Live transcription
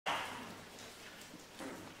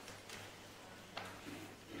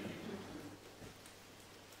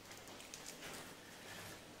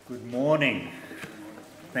Good morning.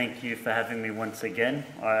 Thank you for having me once again.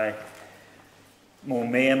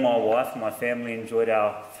 Me and my wife and my family enjoyed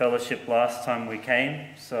our fellowship last time we came,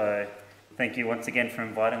 so thank you once again for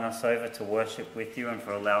inviting us over to worship with you and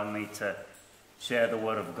for allowing me to share the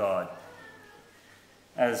Word of God.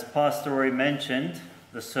 As Pastor already mentioned,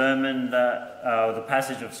 the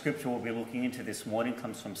passage of Scripture we'll be looking into this morning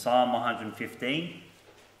comes from Psalm 115,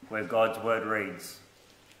 where God's Word reads,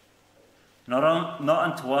 Not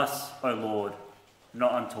unto us, O Lord,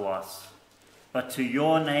 not unto us, but to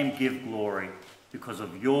your name give glory, because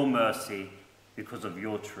of your mercy, because of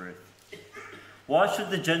your truth. Why should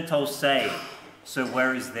the Gentiles say, so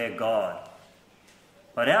where is their God?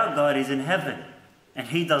 But our God is in heaven, and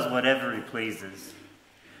he does whatever he pleases.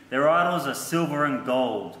 Their idols are silver and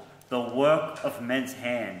gold, the work of men's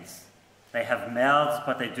hands. They have mouths,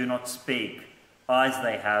 but they do not speak. Eyes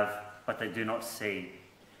they have, but they do not see.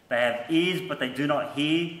 They have ears, but they do not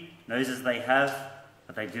hear. Noses they have,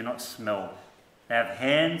 but they do not smell. They have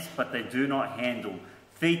hands, but they do not handle.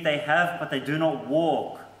 Feet they have, but they do not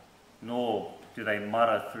walk, nor do they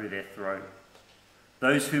mutter through their throat.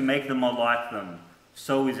 Those who make them are like them.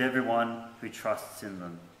 So is everyone who trusts in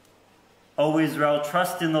them. O Israel,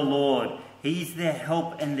 trust in the Lord. He is their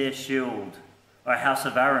help and their shield. O house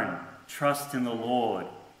of Aaron, trust in the Lord.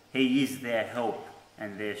 He is their help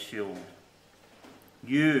and their shield.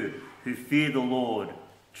 You who fear the Lord,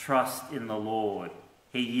 trust in the Lord.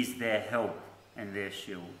 He is their help and their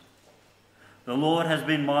shield. The Lord has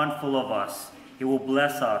been mindful of us. He will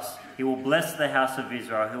bless us. He will bless the house of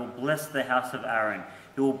Israel. He will bless the house of Aaron.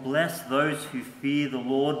 He will bless those who fear the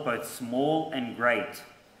Lord, both small and great.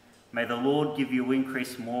 May the Lord give you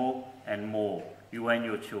increase more and more, you and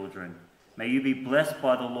your children. May you be blessed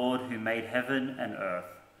by the Lord who made heaven and earth.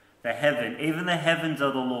 Even the heavens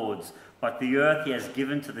are the Lord's, but the earth he has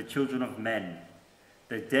given to the children of men.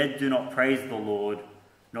 The dead do not praise the Lord,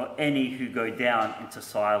 nor any who go down into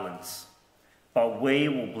silence. But we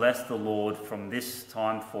will bless the Lord from this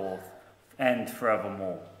time forth and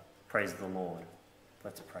forevermore. Praise the Lord.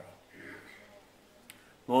 Let's pray.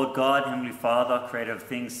 Lord God, Heavenly Father, creator of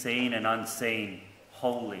things seen and unseen,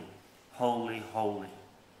 holy, holy, holy.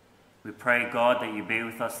 We pray, God, that you be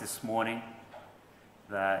with us this morning,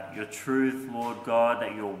 that your truth, Lord God,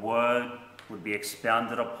 that your word would be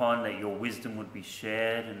expounded upon, that your wisdom would be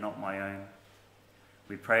shared and not my own.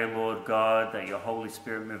 We pray, Lord God, that your Holy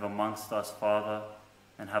Spirit move amongst us, Father,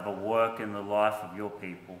 and have a work in the life of your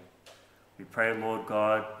people. We pray, Lord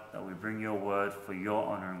God, that we bring your word for your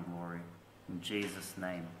honor and glory. In Jesus'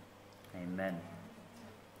 name, amen.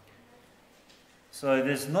 So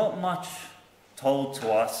there's not much told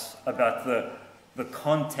to us about the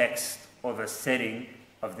context or the setting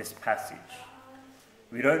of this passage.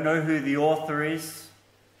 We don't know who the author is.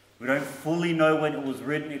 We don't fully know when it was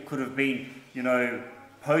written. It could have been,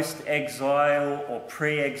 post-exile or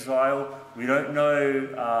pre-exile. We don't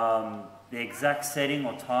know the exact setting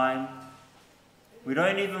or time. We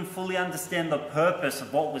don't even fully understand the purpose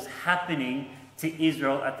of what was happening to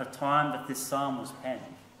Israel at the time that this psalm was penned.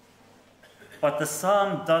 But the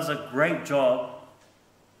psalm does a great job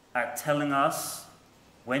at telling us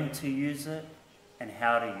when to use it and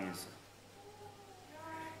how to use it.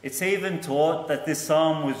 It's even taught that this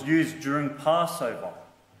psalm was used during Passover.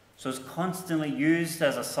 So it's constantly used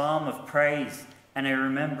as a psalm of praise and a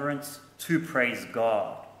remembrance to praise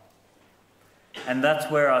God. And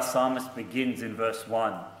that's where our psalmist begins in verse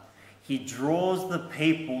 1. He draws the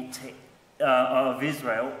people of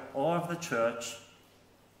Israel or of the church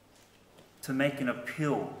to make an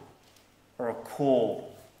appeal or a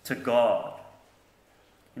call to God.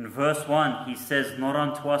 In verse 1, he says, Not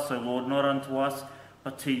unto us, O Lord, not unto us,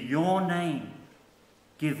 but to your name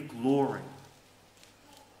give glory.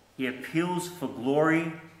 He appeals for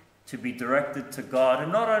glory to be directed to God.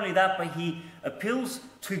 And not only that, but he appeals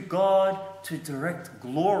to God to direct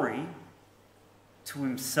glory to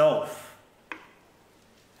himself.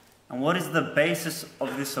 And what is the basis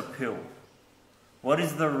of this appeal? What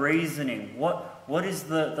is the reasoning? What is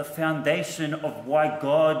the foundation of why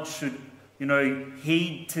God should,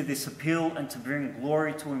 heed to this appeal and to bring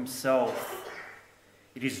glory to himself?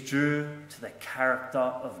 It is due to the character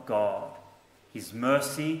of God, his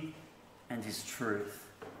mercy and his truth.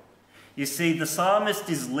 You see, the psalmist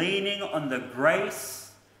is leaning on the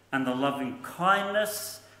grace and the loving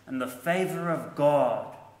kindness and the favor of God.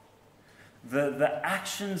 The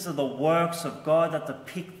actions of the works of God that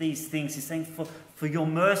depict these things. He's saying for your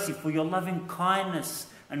mercy, for your loving kindness,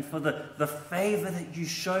 and for the favor that you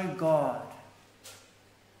show God.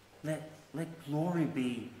 Let glory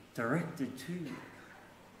be directed to you.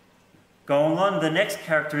 Going on, the next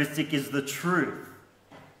characteristic is the truth.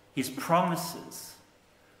 his promises,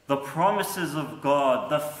 the promises of God,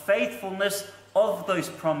 the faithfulness of those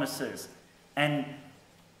promises, and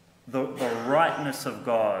the rightness of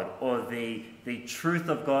God, or the truth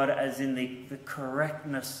of God, as in the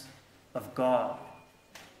correctness of God.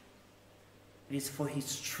 It is for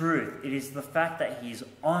his truth. It is the fact that he is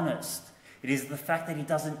honest. It is the fact that he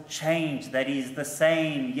doesn't change, that he is the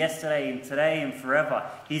same yesterday and today and forever.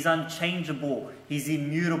 He's unchangeable. He's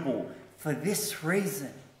immutable. For this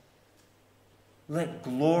reason, let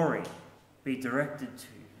glory be directed to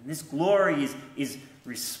you. And this glory is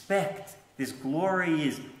respect. This glory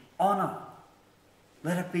is honor.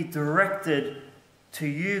 Let it be directed to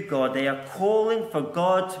you, God. They are calling for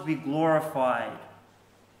God to be glorified.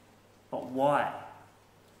 But why?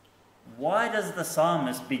 Why does the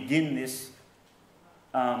psalmist begin this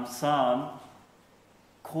psalm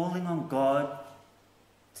calling on God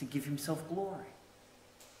to give himself glory?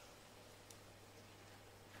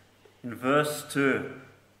 In verse 2,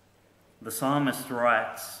 the psalmist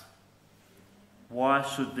writes, "Why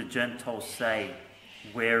should the Gentiles say,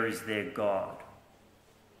 'Where is their God?'"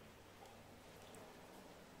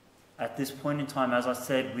 At this point in time, as I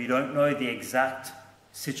said, we don't know the exact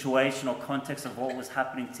situation or context of what was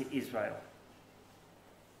happening to Israel.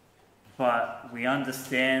 But we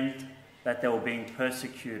understand that they were being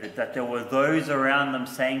persecuted, that there were those around them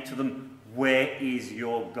saying to them, "Where is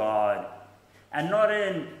your God?" And not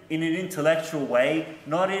in an intellectual way,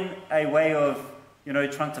 not in a way of,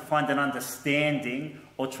 trying to find an understanding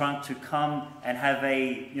or trying to come and have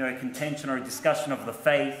a, contention or a discussion of the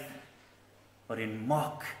faith, but in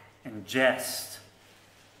mock and jest.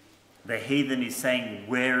 The heathen is saying,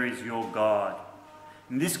 "Where is your God?"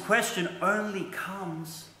 And this question only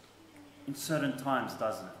comes in certain times,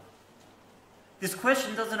 doesn't it? This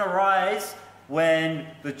question doesn't arise when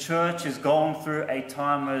the church is going through a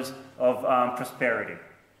time of prosperity.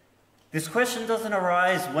 This question doesn't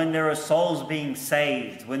arise when there are souls being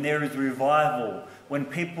saved, when there is revival, when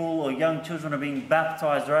people or young children are being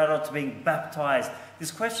baptized or adults are being baptized.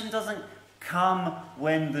 This question doesn't come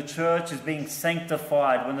when the church is being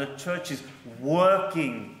sanctified, when the church is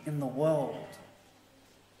working in the world.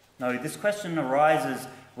 No, this question arises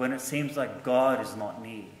when it seems like God is not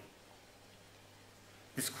near.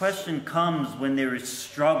 This question comes when there is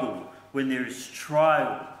struggle, when there is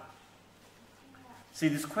trial. See,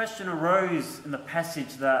 this question arose in the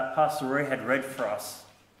passage that Pastor Roy had read for us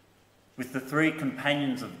with the three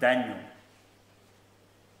companions of Daniel,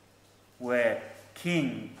 where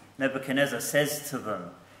King Nebuchadnezzar says to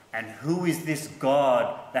them, "And who is this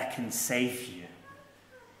God that can save you?"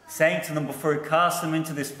 Saying to them before he casts them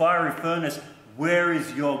into this fiery furnace, "Where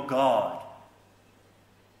is your God?"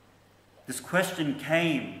 This question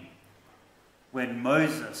came when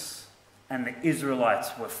Moses and the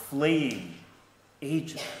Israelites were fleeing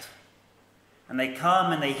Egypt. And they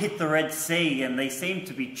come and they hit the Red Sea and they seem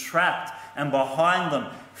to be trapped, and behind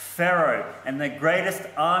them Pharaoh and the greatest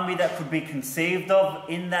army that could be conceived of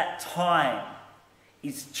in that time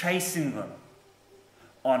is chasing them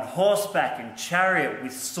on horseback and chariot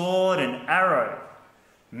with sword and arrow.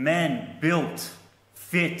 Men built,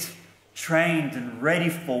 fit, trained and ready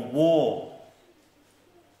for war,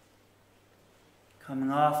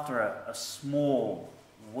 coming after a small,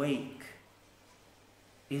 weak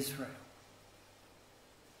Israel.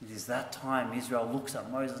 It is that time Israel looks at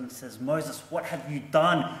Moses and says, "Moses, what have you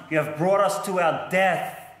done? You have brought us to our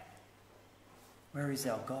death. Where is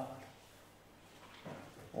our God?"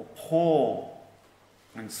 Or Paul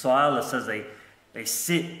and Silas, as they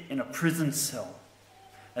sit in a prison cell,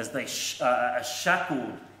 as they are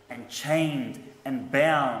shackled and chained and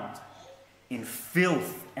bound in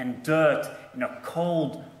filth and dirt in a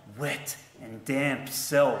cold, wet and damp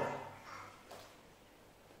cell.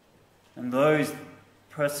 And those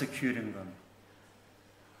persecuting them,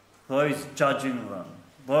 those judging them,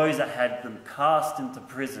 those that had them cast into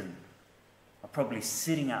prison are probably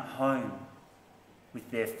sitting at home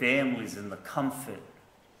with their families in the comfort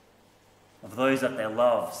of those that they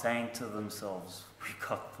love, saying to themselves, "We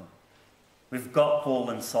got them. We've got Paul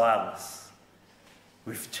and Silas.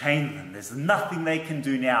 We've chained them. There's nothing they can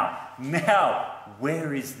do now. Now,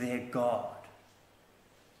 where is their God?"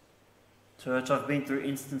 Church, I've been through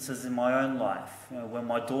instances in my own life, when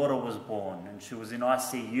my daughter was born and she was in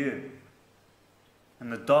ICU.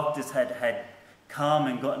 And the doctors had come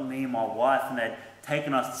and gotten me and my wife, and they'd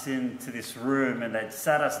taken us into this room and they'd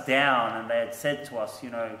sat us down and they had said to us, "You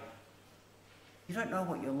don't know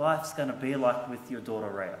what your life's going to be like with your daughter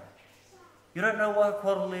Rhea. You don't know what her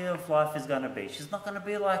quality of life is going to be. She's not going to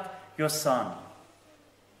be like your son.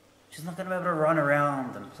 She's not going to be able to run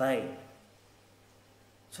around and play.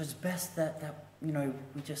 So it's best that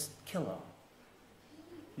we just kill her.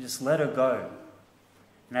 We just let her go.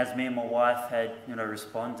 And as me and my wife had,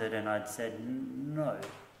 responded, and I'd said, no.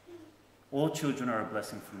 All children are a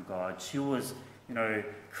blessing from God. She was,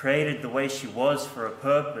 created the way she was for a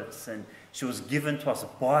purpose, and she was given to us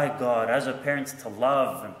by God as her parents to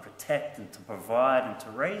love and protect and to provide and to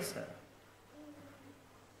raise her.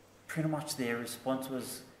 Pretty much their response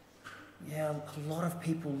was, yeah, a lot of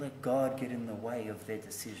people let God get in the way of their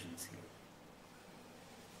decisions here.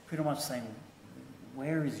 Pretty much saying,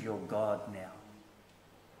 where is your God now?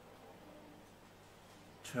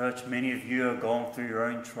 Church, many of you are going through your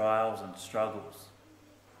own trials and struggles.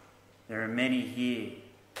 There are many here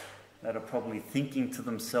that are probably thinking to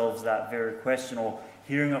themselves that very question, or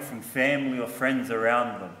hearing it from family or friends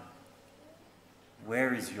around them.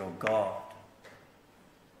 Where is your God?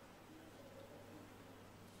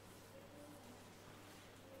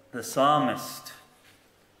 The psalmist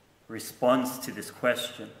responds to this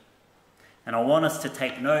question. And I want us to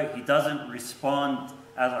take note, he doesn't respond,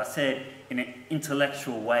 as I said, in an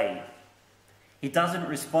intellectual way. He doesn't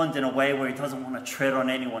respond in a way where he doesn't want to tread on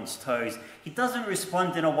anyone's toes. He doesn't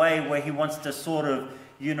respond in a way where he wants to sort of,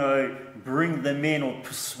 bring them in or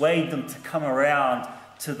persuade them to come around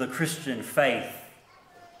to the Christian faith.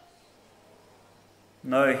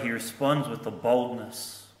 No, he responds with a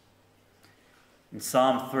boldness. In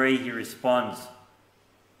Psalm 3, he responds,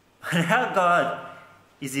 but our God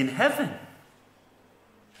is in heaven.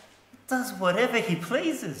 He does whatever he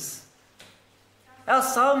pleases. Our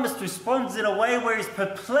psalmist responds in a way where he's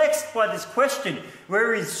perplexed by this question,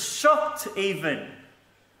 where he's shocked even,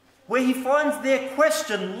 where he finds their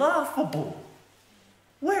question laughable.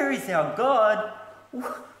 Where is our God?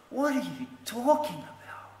 What are you talking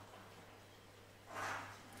about?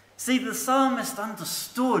 See, the psalmist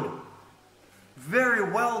understood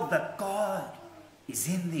very well that God is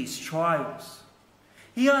in these trials.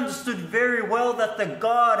 He understood very well that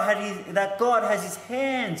God has his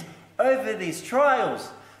hands over these trials.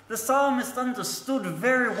 The psalmist understood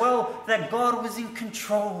very well that God was in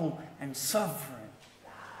control and sovereign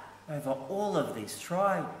over all of these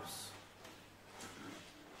trials.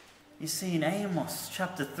 You see, in Amos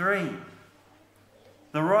chapter 3,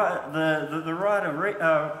 the writer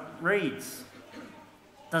reads,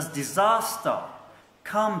 does disaster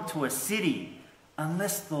come to a city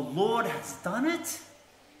unless the Lord has done it?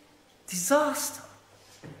 Disaster.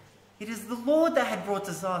 It is the Lord that had brought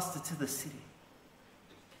disaster to the city.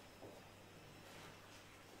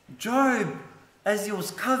 Job, as he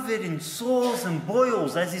was covered in sores and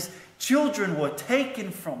boils, as his children were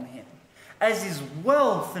taken from him, as his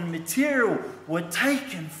wealth and material were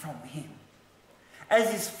taken from him,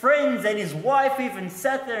 as his friends and his wife even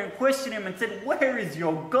sat there and questioned him and said, where is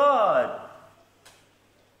your God?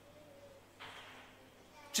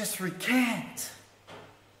 Just recant.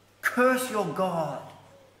 Curse your God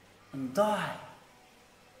and die.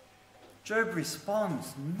 Job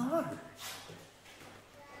responds, no.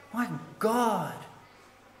 My God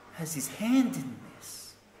has his hand in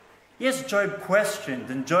this. Yes, Job questioned,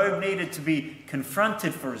 and Job needed to be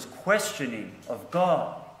confronted for his questioning of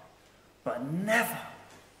God. But never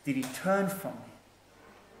did he turn from him.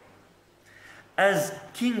 As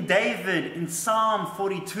King David in Psalm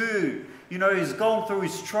 42, he's going through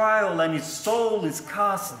his trial and his soul is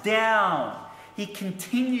cast down. He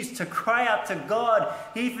continues to cry out to God.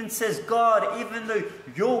 He even says, God, even though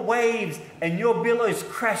your waves and your billows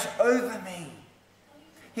crash over me.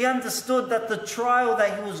 He understood that the trial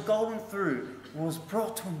that he was going through was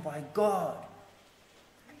brought to him by God.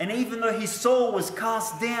 And even though his soul was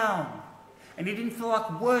cast down, and he didn't feel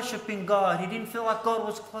like worshipping God, he didn't feel like God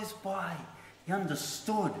was close by, he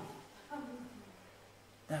understood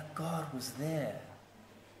that God was there.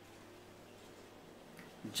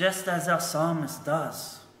 Just as our psalmist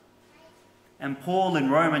does. And Paul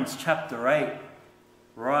in Romans chapter 8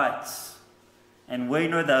 writes, and we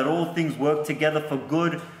know that all things work together for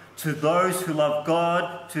good to those who love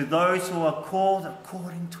God, to those who are called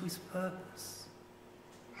according to his purpose.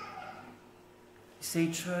 You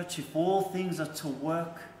see, church, if all things are to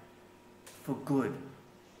work for good,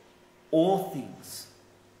 all things,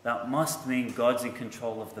 that must mean God's in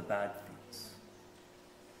control of the bad things.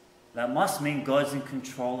 That must mean God's in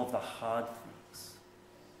control of the hard things.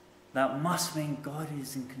 That must mean God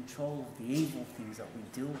is in control of the evil things that we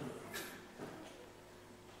deal with.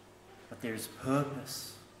 But there is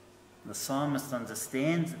purpose. The psalmist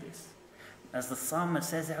understands this. As the psalmist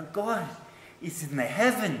says, our God is in the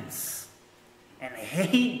heavens. And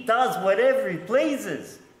he does whatever he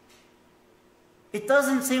pleases. It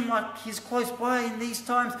doesn't seem like he's close by in these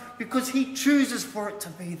times because he chooses for it to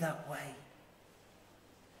be that way.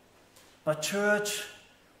 But church,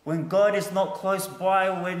 when God is not close by,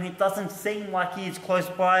 when it doesn't seem like he is close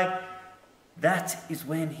by, that is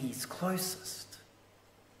when he's closest.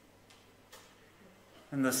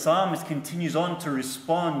 And the psalmist continues on to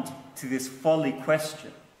respond to this folly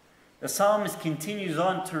question. The psalmist continues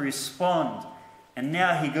on to respond, and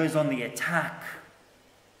now he goes on the attack.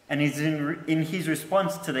 And he's in his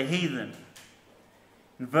response to the heathen.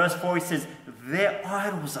 In verse 4 he says, their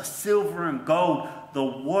idols are silver and gold, the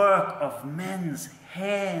work of men's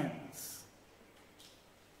hands.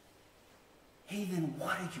 Heathen,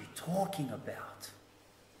 what are you talking about?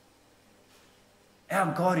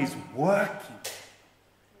 Our God is working.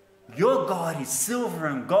 Your God is silver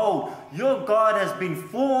and gold. Your God has been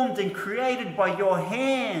formed and created by your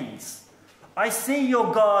hands. I see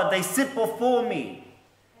your God. They sit before me.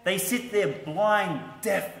 They sit there blind,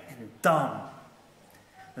 deaf, and dumb.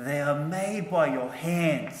 They are made by your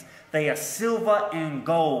hands. They are silver and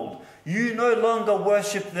gold. You no longer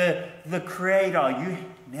worship the Creator. You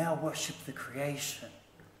now worship the creation.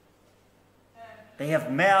 They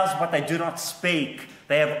have mouths, but they do not speak.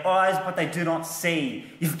 They have eyes, but they do not see.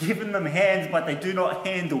 You've given them hands, but they do not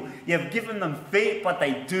handle. You have given them feet, but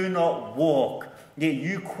they do not walk. Yet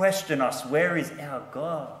you question us, where is our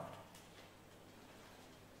God?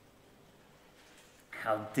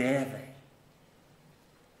 How dare they?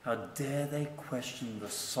 How dare they question the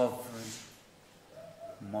sovereign,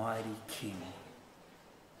 mighty King?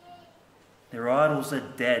 Their idols are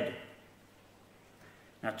dead.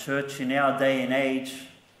 Now, church, in our day and age,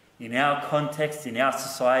 in our context, in our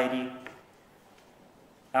society,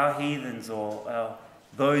 our heathens or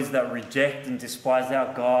those that reject and despise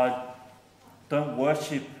our God don't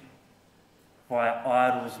worship via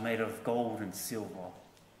idols made of gold and silver.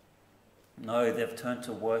 No, they've turned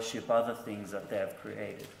to worship other things that they have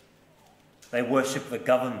created. They worship the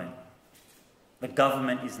government. The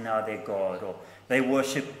government is now their God. Or they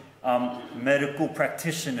worship medical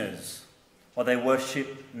practitioners. Or they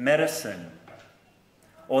worship medicine.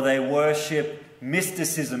 Or they worship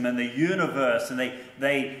mysticism and the universe. And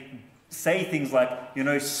they say things like,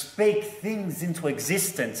 speak things into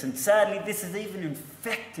existence. And sadly, this has even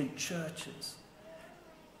infected churches,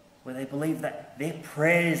 where they believe that their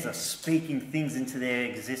prayers are speaking things into their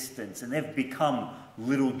existence, and they've become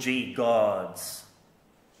little g gods.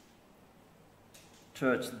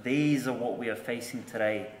 Church, these are what we are facing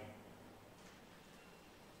today.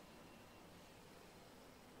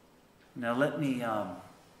 Now let me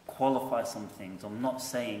qualify some things. I'm not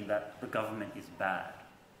saying that the government is bad.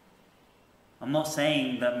 I'm not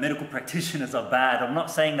saying that medical practitioners are bad. I'm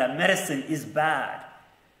not saying that medicine is bad.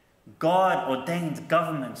 God ordained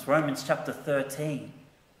governments, Romans chapter 13.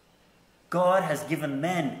 God has given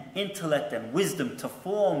men intellect and wisdom to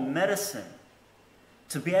form medicine,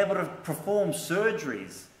 to be able to perform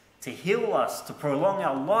surgeries, to heal us, to prolong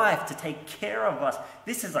our life, to take care of us.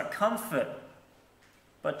 This is a comfort.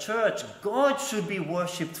 But church, God should be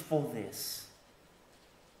worshipped for this.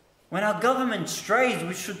 When our government strays,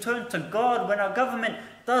 we should turn to God. When our government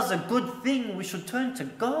does a good thing, we should turn to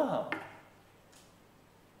God.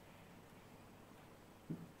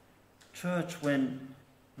 Church, when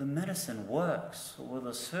the medicine works or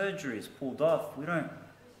the surgery is pulled off, we don't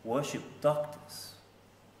worship doctors.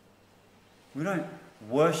 We don't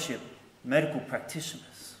worship medical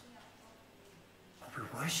practitioners. But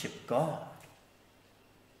we worship God.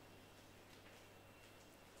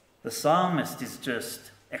 The psalmist is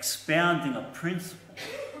just expounding a principle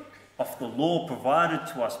of the law provided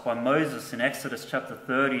to us by Moses in Exodus chapter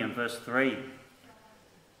 30 and verse 3,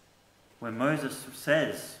 where Moses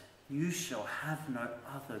says, "You shall have no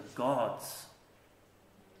other gods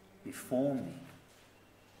before me."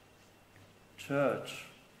 Church,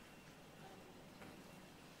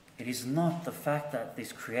 it is not the fact that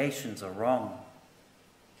these creations are wrong.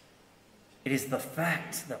 It is the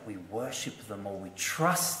fact that we worship them or we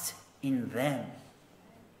trust in them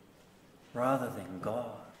rather than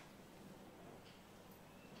God.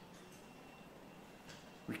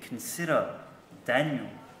 We consider Daniel.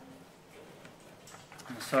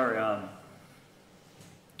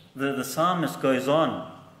 The psalmist goes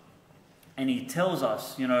on and he tells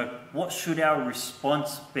us, what should our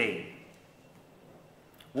response be?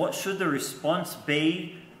 What should the response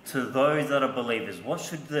be to those that are believers? What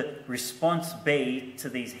should the response be to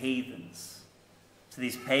these heathens, to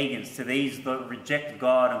these pagans, to these that reject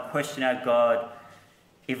God and question our God,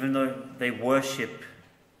 even though they worship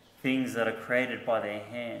things that are created by their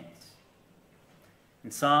hands? In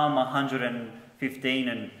Psalm 115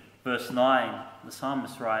 and verse 9, the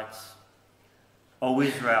psalmist writes, "O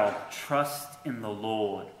Israel, trust in the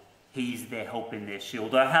Lord. He is their help and their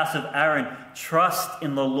shield. O house of Aaron, trust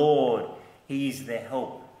in the Lord. He is their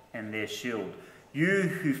help and their shield. You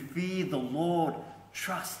who fear the Lord,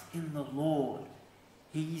 trust in the Lord.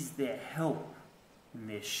 He is their help and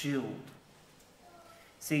their shield.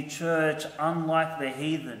 See, church, unlike the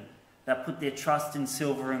heathen that put their trust in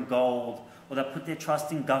silver and gold, or that put their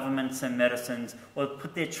trust in governments and medicines, or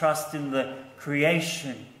put their trust in the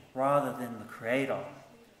creation rather than the Creator,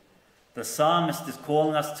 the psalmist is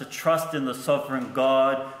calling us to trust in the sovereign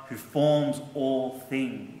God who forms all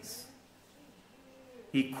things.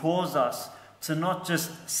 He calls us to not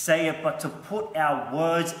just say it, but to put our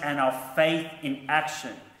words and our faith in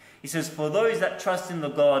action. He says, for those that trust in the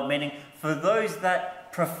God, meaning for those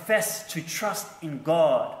that profess to trust in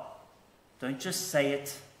God, don't just say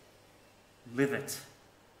it, live it.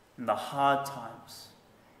 In the hard times,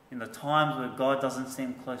 in the times where God doesn't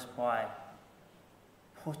seem close by,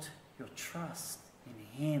 put your trust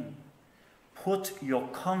in Him. Put your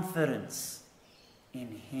confidence in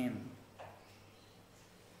Him.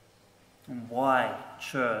 And why,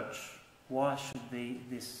 church? Why should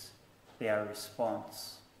this be our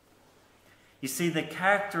response? You see, the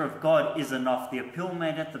character of God is enough. The appeal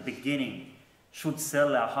made at the beginning should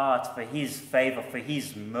settle our hearts for His favour, for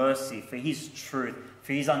His mercy, for His truth,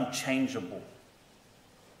 for His unchangeable.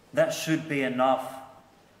 That should be enough.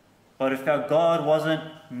 But if our God wasn't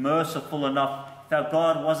merciful enough, if our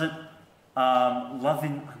God wasn't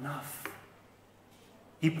loving enough,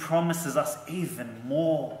 He promises us even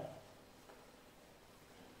more.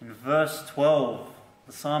 In verse 12,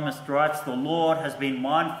 the psalmist writes, the Lord has been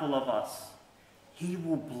mindful of us. He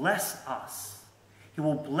will bless us. He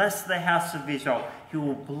will bless the house of Israel. He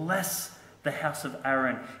will bless the house of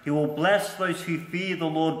Aaron. He will bless those who fear the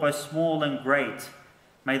Lord, both small and great.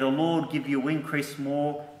 May the Lord give you increase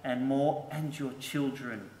more and more, and your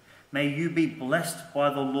children. May you be blessed by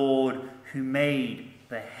the Lord who made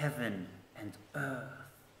the heaven and earth.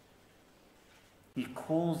 He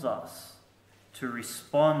calls us to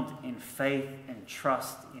respond in faith and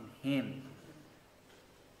trust in Him,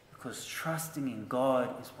 because trusting in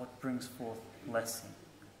God is what brings forth blessing.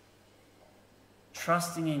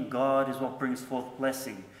 Trusting in God is what brings forth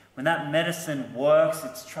blessing. When that medicine works,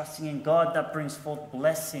 it's trusting in God that brings forth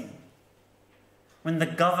blessing. When the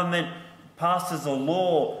government passes a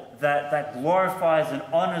law that glorifies and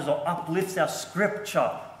honours or uplifts our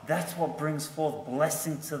scripture, that's what brings forth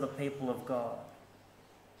blessing to the people of God.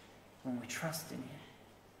 When we trust in Him.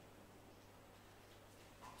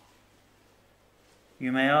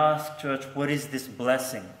 You may ask, church, what is this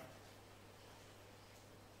blessing?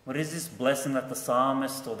 What is this blessing that the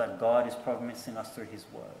psalmist or that God is promising us through His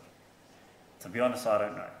word? To be honest, I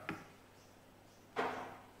don't know.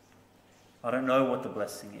 I don't know what the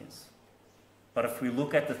blessing is. But if we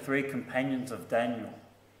look at the three companions of Daniel,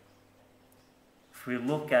 if we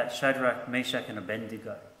look at Shadrach, Meshach, and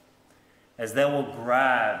Abednego, as they were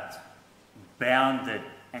grabbed, bounded,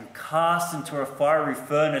 and cast into a fiery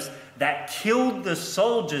furnace that killed the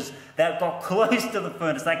soldiers that got close to the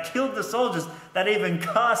furnace, that killed the soldiers that even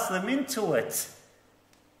cast them into it.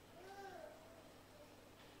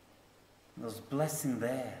 There was blessing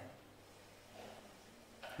there.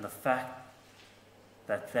 And the fact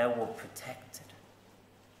that they were protected.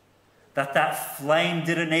 That flame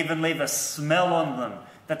didn't even leave a smell on them.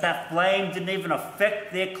 That flame didn't even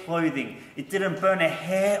affect their clothing. It didn't burn a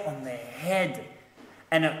hair on their head.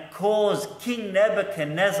 And it caused King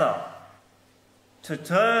Nebuchadnezzar to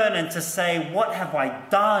turn and to say, what have I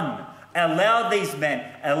done? Allow these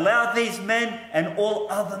men and all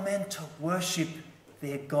other men to worship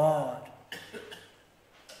their God.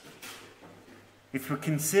 If we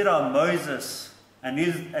consider Moses and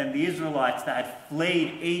the Israelites that had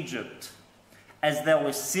fled Egypt, as they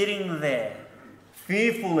were sitting there,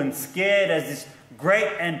 fearful and scared as this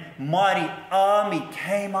great and mighty army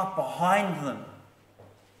came up behind them,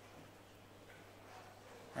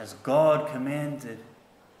 as God commanded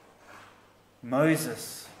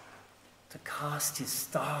Moses to cast his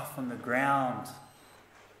staff on the ground,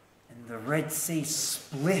 and the Red Sea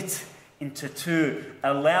split into two,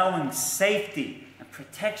 allowing safety and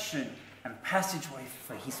protection and passageway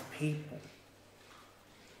for His people.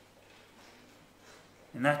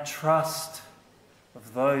 And that trust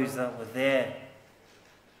of those that were there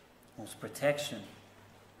was protection.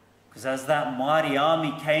 Because as that mighty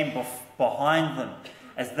army came behind them,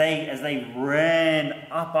 as they ran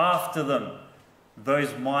up after them,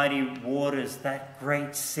 those mighty waters, that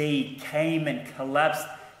great sea came and collapsed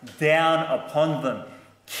down upon them,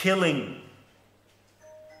 killing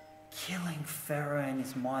Pharaoh and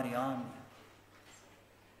his mighty army,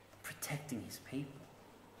 protecting his people.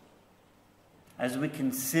 As we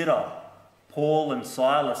consider Paul and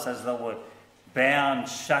Silas as they were bound,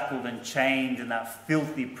 shackled and chained in that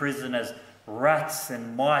filthy prison as rats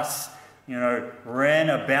and mice, ran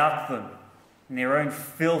about them in their own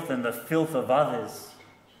filth and the filth of others.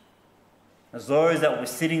 As those that were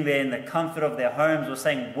sitting there in the comfort of their homes were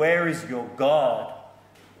saying, "Where is your God?"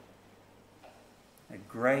 A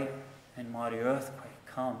great and mighty earthquake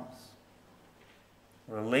comes,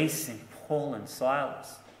 releasing Paul and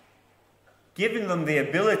Silas, giving them the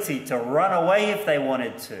ability to run away if they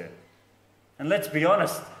wanted to. And let's be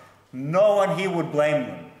honest, no one here would blame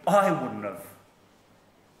them. I wouldn't have.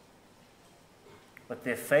 But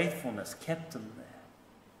their faithfulness kept them there.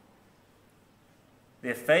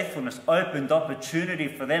 Their faithfulness opened opportunity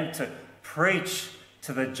for them to preach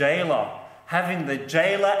to the jailer, having the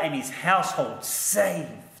jailer and his household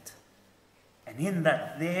saved. And in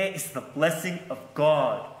that, there is the blessing of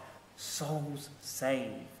God, souls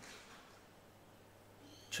saved.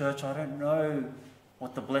 Church, I don't know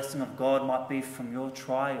what the blessing of God might be from your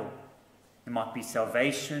trial. It might be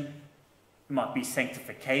salvation. It might be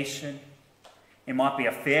sanctification. It might be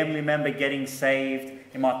a family member getting saved.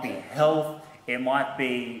 It might be health. It might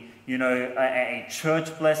be, a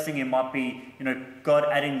church blessing. It might be, God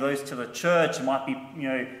adding those to the church. It might be,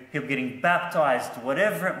 people getting baptized.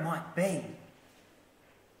 Whatever it might be.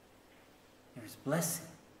 There is blessing.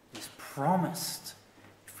 It is promised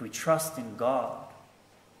if we trust in God.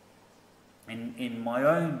 In my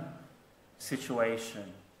own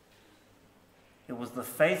situation, it was the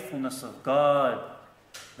faithfulness of God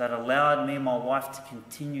that allowed me and my wife to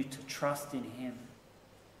continue to trust in Him,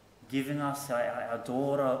 giving us our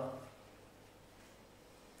daughter.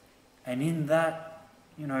 And in that,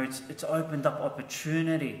 it's opened up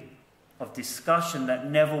opportunity of discussion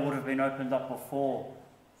that never would have been opened up before.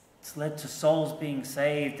 It's led to souls being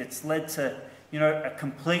saved. It's led to a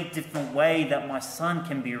complete different way that my son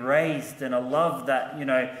can be raised, and a love that,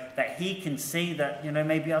 that he can see that,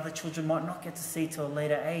 maybe other children might not get to see till a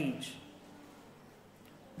later age.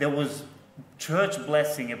 There was church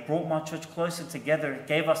blessing. It brought my church closer together. It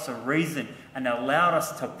gave us a reason and allowed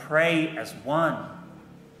us to pray as one,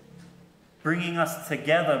 bringing us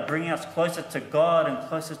together, bringing us closer to God and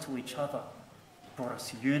closer to each other. It brought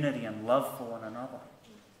us unity and love for one another.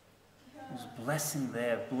 There's blessing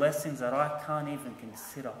there, blessings that I can't even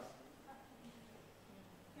consider.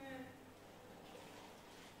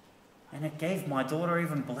 And it gave my daughter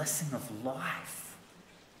even blessing of life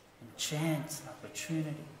and chance and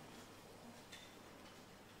opportunity.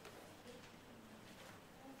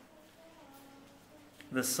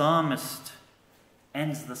 The psalmist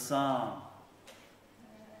ends the psalm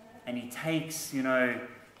and he takes,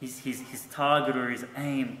 his target or his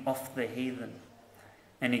aim off the heathen.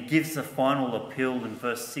 And he gives a final appeal in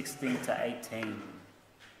verse 16 to 18,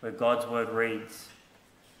 where God's word reads,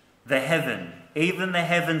 even the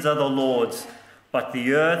heavens are the Lord's, but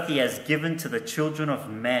the earth He has given to the children of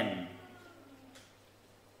men.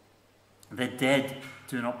 The dead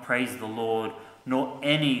do not praise the Lord, nor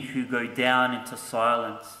any who go down into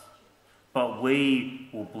silence. But we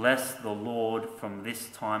will bless the Lord from this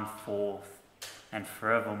time forth and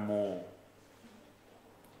forevermore.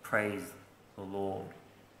 Praise the Lord.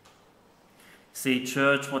 See,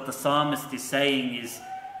 church, what the psalmist is saying is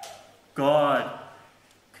God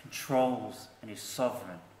controls and is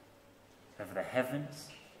sovereign over the heavens,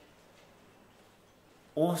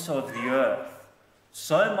 also of the earth,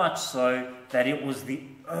 so much so that it was the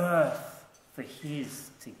earth for His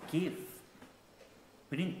to give.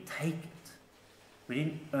 We didn't take it. We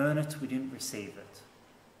didn't earn it. We didn't receive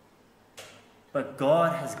it. But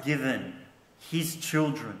God has given His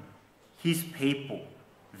children, His people,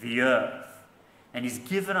 the earth. And He's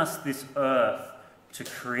given us this earth to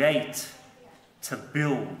create, to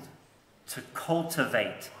build, to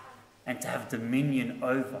cultivate, and to have dominion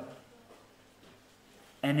over.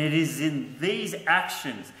 And it is in these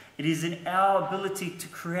actions, it is in our ability to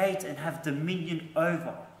create and have dominion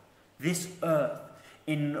over this earth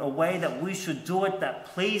in a way that we should do it that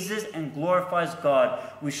pleases and glorifies God.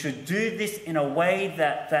 We should do this in a way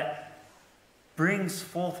that brings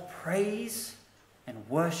forth praise and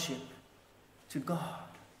worship to God.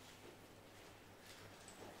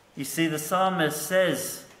 You see, the psalmist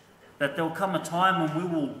says that there will come a time when we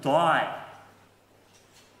will die.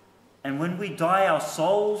 And when we die, our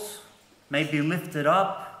souls may be lifted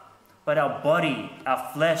up, but our body,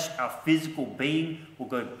 our flesh, our physical being will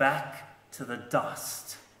go back to the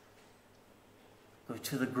dust, go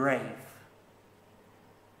to the grave.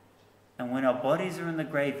 And when our bodies are in the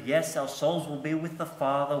grave, yes, our souls will be with the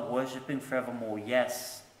Father, worshipping forevermore,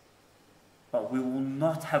 yes. But we will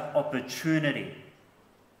not have opportunity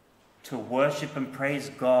to worship and praise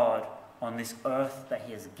God on this earth that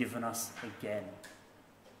he has given us again.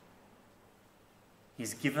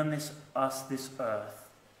 He's given us this earth,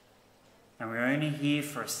 and we're only here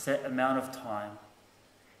for a set amount of time.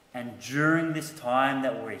 And during this time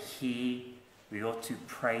that we're here, we ought to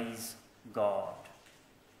praise God.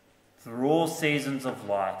 Through all seasons of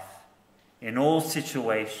life, in all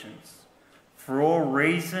situations, for all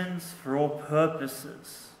reasons, for all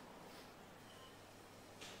purposes.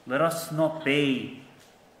 Let us not be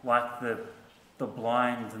like the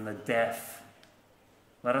blind and the deaf.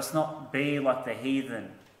 Let us not be like the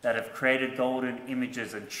heathen that have created golden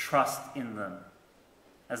images and trust in them.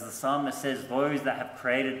 As the psalmist says, those that have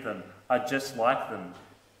created them are just like them.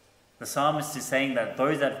 The psalmist is saying that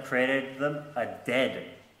those that have created them are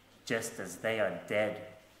dead, just as they are dead.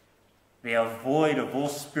 They are void of all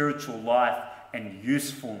spiritual life and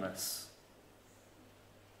usefulness.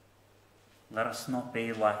 Let us not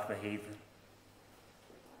be like the heathen.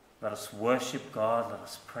 Let us worship God, let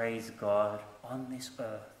us praise God on this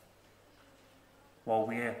earth while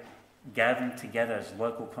we are gathering together as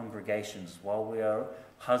local congregations, while we are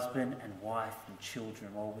husband and wife and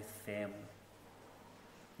children, while with family.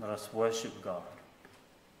 Let us worship God.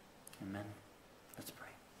 Amen. Let's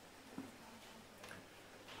pray.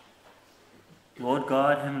 Lord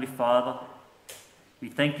God, Heavenly Father, we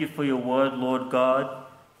thank you for your word, Lord God.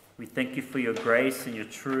 We thank you for your grace and your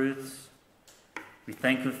truths. We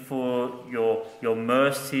thank you for your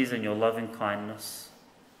mercies and your loving kindness.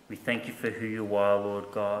 We thank you for who you are,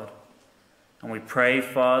 Lord God. And we pray,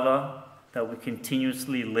 Father, that we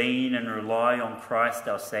continuously lean and rely on Christ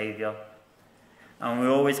our Saviour. And we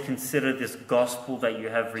always consider this gospel that you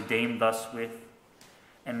have redeemed us with.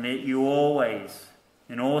 And that you always,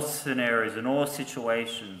 in all scenarios, in all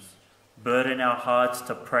situations, burden our hearts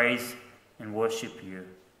to praise and worship you.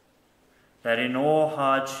 That in all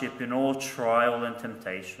hardship, in all trial and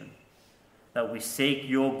temptation, that we seek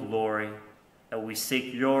your glory, that we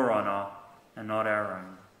seek your honour and not our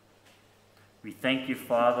own. We thank you,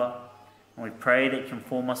 Father, and we pray that you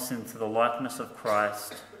conform us into the likeness of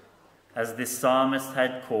Christ, as this psalmist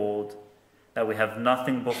had called, that we have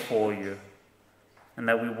nothing before you, and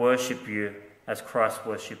that we worship you as Christ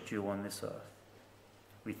worshipped you on this earth.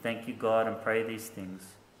 We thank you, God, and pray these things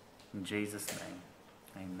in Jesus' name.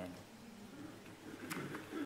 Amen.